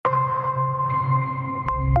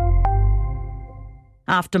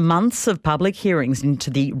After months of public hearings into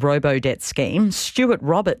the robo-debt scheme, Stuart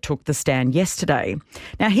Robert took the stand yesterday.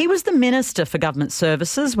 Now, he was the Minister for Government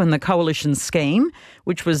Services when the Coalition scheme,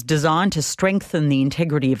 which was designed to strengthen the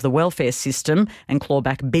integrity of the welfare system and claw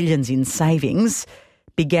back billions in savings,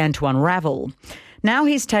 began to unravel. Now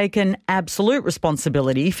he's taken absolute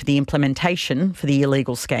responsibility for the implementation for the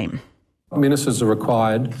illegal scheme. Ministers are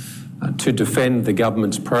required to defend the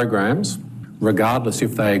government's programs, regardless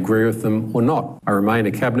if they agree with them or not. I remain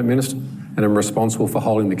a Cabinet Minister and am responsible for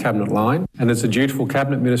holding the Cabinet line. And as a dutiful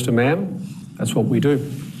Cabinet Minister, ma'am, that's what we do.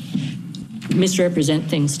 Misrepresent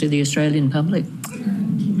things to the Australian public?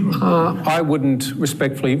 I wouldn't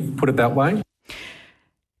respectfully put it that way.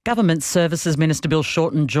 Government Services Minister Bill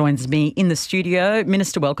Shorten joins me in the studio.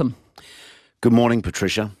 Minister, welcome. Good morning,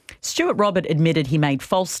 Patricia. Stuart Robert admitted he made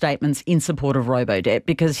false statements in support of robo-debt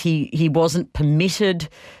because he wasn't permitted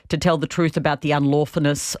to tell the truth about the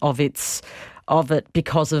unlawfulness of it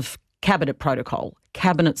because of Cabinet protocol,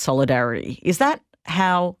 Cabinet solidarity. Is that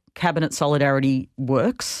how Cabinet solidarity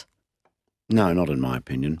works? No, not in my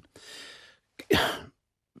opinion.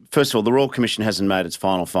 First of all, the Royal Commission hasn't made its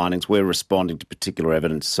final findings. We're responding to particular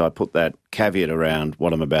evidence, so I put that caveat around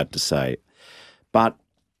what I'm about to say. But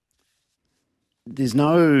there's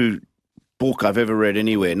no book I've ever read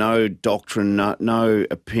anywhere, no doctrine, no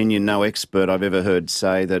opinion, no expert I've ever heard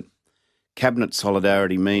say that Cabinet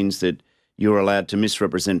solidarity means that you're allowed to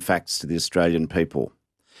misrepresent facts to the Australian people.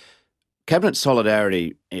 Cabinet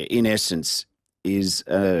solidarity, in essence, is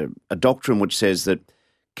a doctrine which says that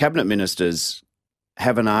Cabinet ministers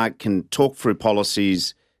can talk through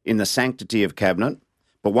policies in the sanctity of Cabinet,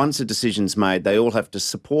 but once a decision's made, they all have to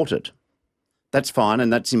support it. That's fine,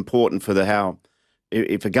 and that's important for how.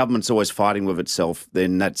 If a government's always fighting with itself,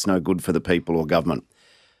 then that's no good for the people or government.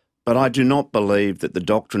 But I do not believe that the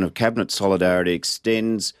doctrine of Cabinet solidarity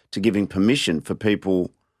extends to giving permission for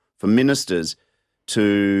ministers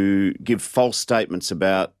to give false statements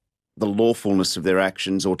about the lawfulness of their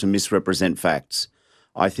actions or to misrepresent facts.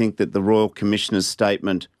 I think that the Royal Commissioner's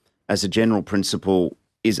statement as a general principle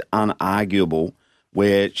is unarguable,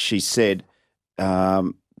 where she said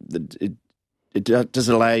that it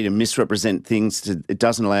doesn't allow you to misrepresent things. It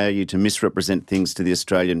doesn't allow you to misrepresent things to the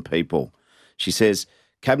Australian people. She says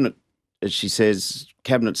Cabinet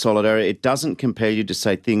solidarity. It doesn't compel you to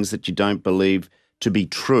say things that you don't believe to be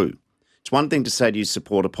true. It's one thing to say you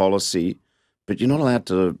support a policy, but you're not allowed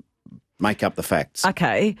to make up the facts.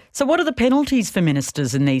 Okay, so what are the penalties for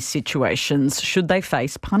ministers in these situations? Should they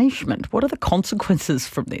face punishment? What are the consequences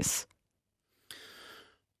from this?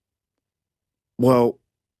 Well,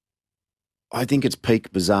 I think it's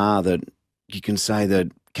peak bizarre that you can say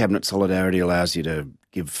that Cabinet solidarity allows you to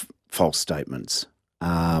give false statements.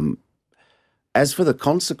 As for the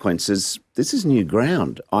consequences, this is new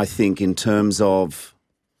ground, I think, in terms of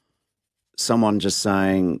someone just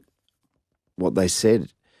saying what they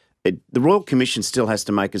said. The Royal Commission still has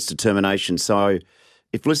to make its determination. So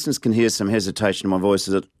if listeners can hear some hesitation in my voice,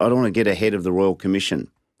 I don't want to get ahead of the Royal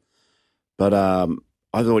Commission. But I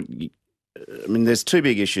thought... there's two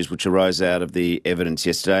big issues which arose out of the evidence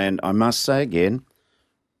yesterday, and I must say again,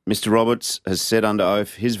 Mr. Roberts has said under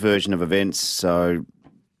oath his version of events, so,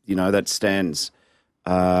 that stands.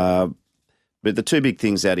 But the two big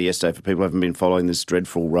things out of yesterday, for people who haven't been following this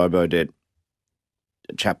dreadful robo-debt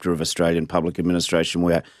chapter of Australian public administration,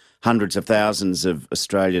 where hundreds of thousands of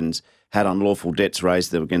Australians had unlawful debts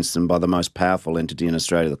raised against them by the most powerful entity in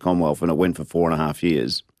Australia, the Commonwealth, and it went for 4.5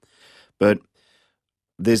 years. But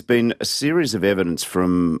there's been a series of evidence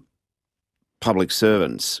from public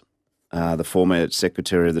servants, the former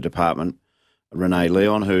Secretary of the Department, Renee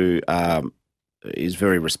Leon, who is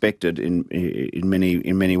very respected in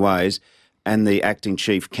many ways, and the acting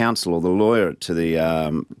chief counsel or the lawyer to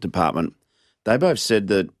the department. They both said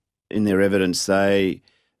that in their evidence they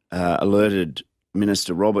alerted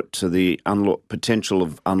Minister Robert to the potential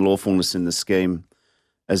of unlawfulness in the scheme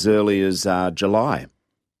as early as July.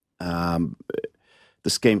 The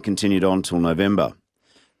scheme continued on till November.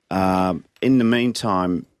 In the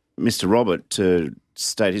meantime, Mr. Robert, to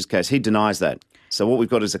state his case, he denies that. So what we've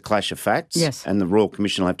got is a clash of facts, yes, and the Royal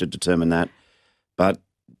Commission will have to determine that. But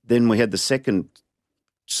then we had the second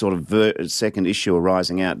issue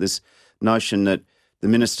arising out, this notion that the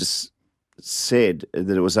minister said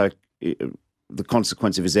that it was the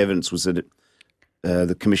consequence of his evidence was that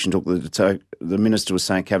the Commission took the minister was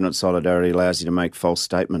saying Cabinet solidarity allows you to make false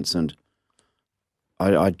statements, and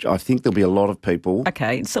I think there'll be a lot of people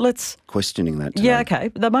questioning that today. Yeah, okay.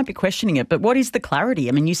 They might be questioning it, but what is the clarity?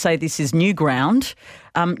 I mean, you say this is new ground.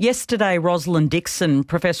 Yesterday, Rosalind Dixon,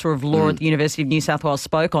 Professor of Law at the University of New South Wales,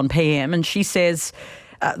 spoke on PM, and she says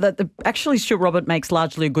Actually, Stuart Robert makes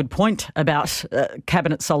largely a good point about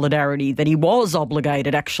cabinet solidarity, that he was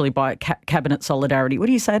obligated actually by cabinet solidarity. What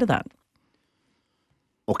do you say to that?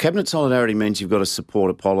 Well, cabinet solidarity means you've got to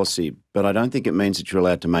support a policy, but I don't think it means that you're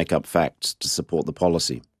allowed to make up facts to support the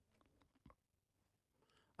policy.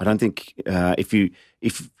 I don't think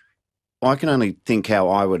if I can only think how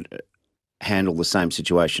I would handle the same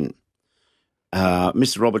situation.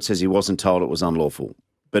 Mr. Roberts says he wasn't told it was unlawful.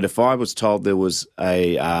 But if I was told there was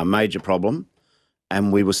a major problem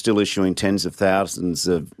and we were still issuing tens of thousands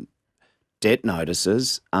of debt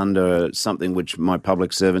notices under something which my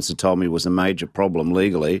public servants had told me was a major problem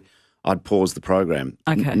legally, I'd pause the program.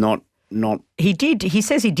 Okay. Not. He did. He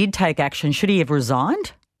says he did take action. Should he have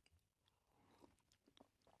resigned?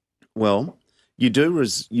 Well,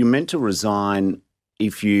 you're meant to resign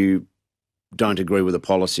if you don't agree with a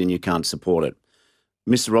policy and you can't support it.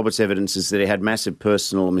 Mr. Roberts' evidence is that he had massive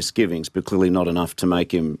personal misgivings, but clearly not enough to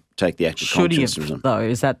make him take the act of conscience. Should he have, though?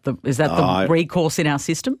 Is that the recourse in our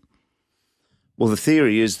system? Well, the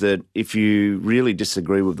theory is that if you really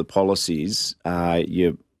disagree with the policies,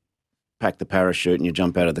 you pack the parachute and you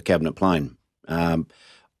jump out of the cabinet plane. I'm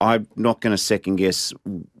not going to second guess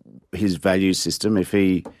his value system. If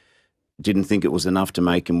he didn't think it was enough to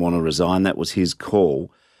make him want to resign, that was his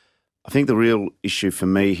call. I think the real issue for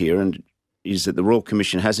me here is that the Royal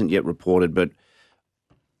Commission hasn't yet reported, but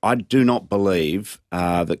I do not believe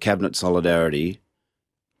that cabinet solidarity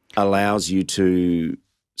allows you to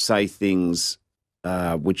say things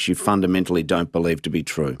which you fundamentally don't believe to be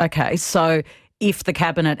true. Okay, so if the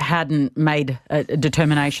cabinet hadn't made a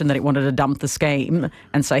determination that it wanted to dump the scheme,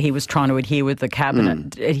 and so he was trying to adhere with the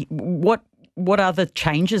cabinet, what are the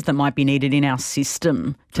changes that might be needed in our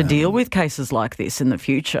system to deal with cases like this in the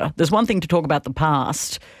future? There's one thing to talk about the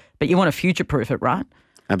past, but you want to future-proof it, right?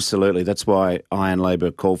 Absolutely. That's why I and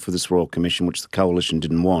Labor called for this Royal Commission, which the Coalition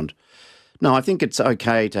didn't want. No, I think it's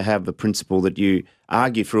okay to have the principle that you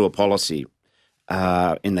argue through a policy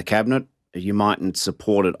in the cabinet. You mightn't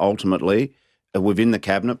support it ultimately within the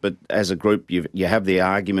cabinet, but as a group you have the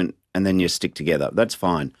argument and then you stick together. That's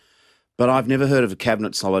fine. But I've never heard of a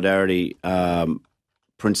cabinet solidarity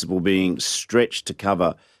principle being stretched to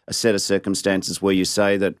cover a set of circumstances where you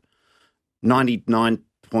say that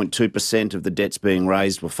 99.2% of the debts being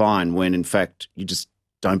raised were fine when in fact you just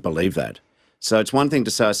don't believe that. So it's one thing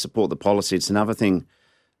to say I support the policy. It's another thing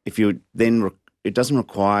if you then it doesn't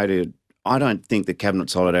require to. I don't think that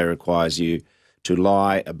cabinet solidarity requires you to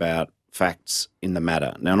lie about facts in the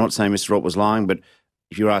matter. Now, I'm not saying Mr. Roth was lying, but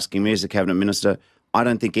if you're asking me as a cabinet minister, I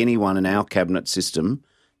don't think anyone in our cabinet system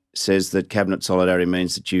says that cabinet solidarity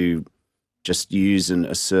means that you just use and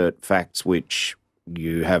assert facts which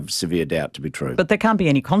you have severe doubt to be true. But there can't be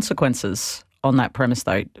any consequences on that premise,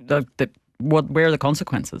 though. Where are the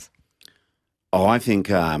consequences? Oh, I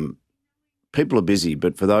think people are busy,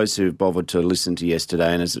 but for those who've bothered to listen to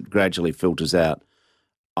yesterday and as it gradually filters out,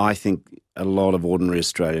 I think a lot of ordinary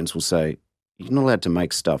Australians will say, you're not allowed to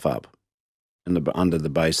make stuff up under the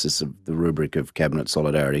basis of the rubric of cabinet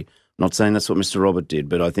solidarity. I'm not saying that's what Mr. Robert did,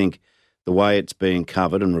 but I think the way it's being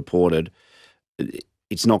covered and reported,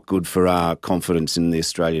 it's not good for our confidence in the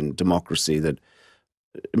Australian democracy that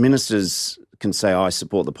ministers can say, I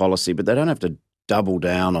support the policy, but they don't have to double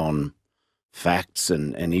down on facts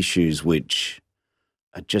and issues which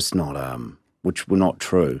are just not, which were not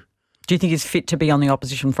true. Do you think he's fit to be on the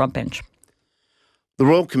opposition front bench? The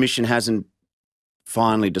Royal Commission hasn't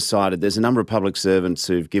finally decided. There's a number of public servants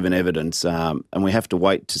who've given evidence and we have to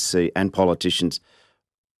wait to see, and politicians,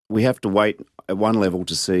 we have to wait at one level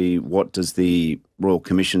to see what does the Royal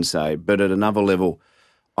Commission say. But at another level,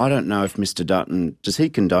 I don't know if Mr Dutton, does he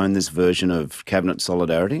condone this version of cabinet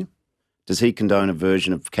solidarity? Does he condone a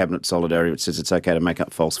version of cabinet solidarity which says it's okay to make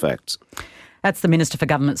up false facts? That's the Minister for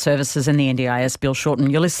Government Services and the NDIS, Bill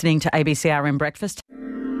Shorten. You're listening to ABC-RM Breakfast.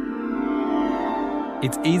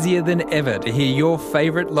 It's easier than ever to hear your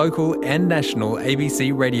favourite local and national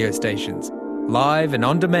ABC radio stations, live and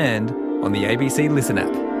on demand on the ABC Listen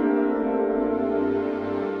app.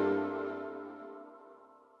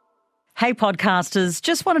 Hey podcasters,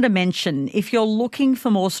 just wanted to mention, if you're looking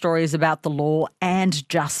for more stories about the law and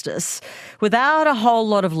justice without a whole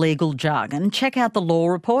lot of legal jargon, check out the Law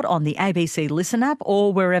Report on the ABC Listen app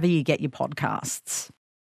or wherever you get your podcasts.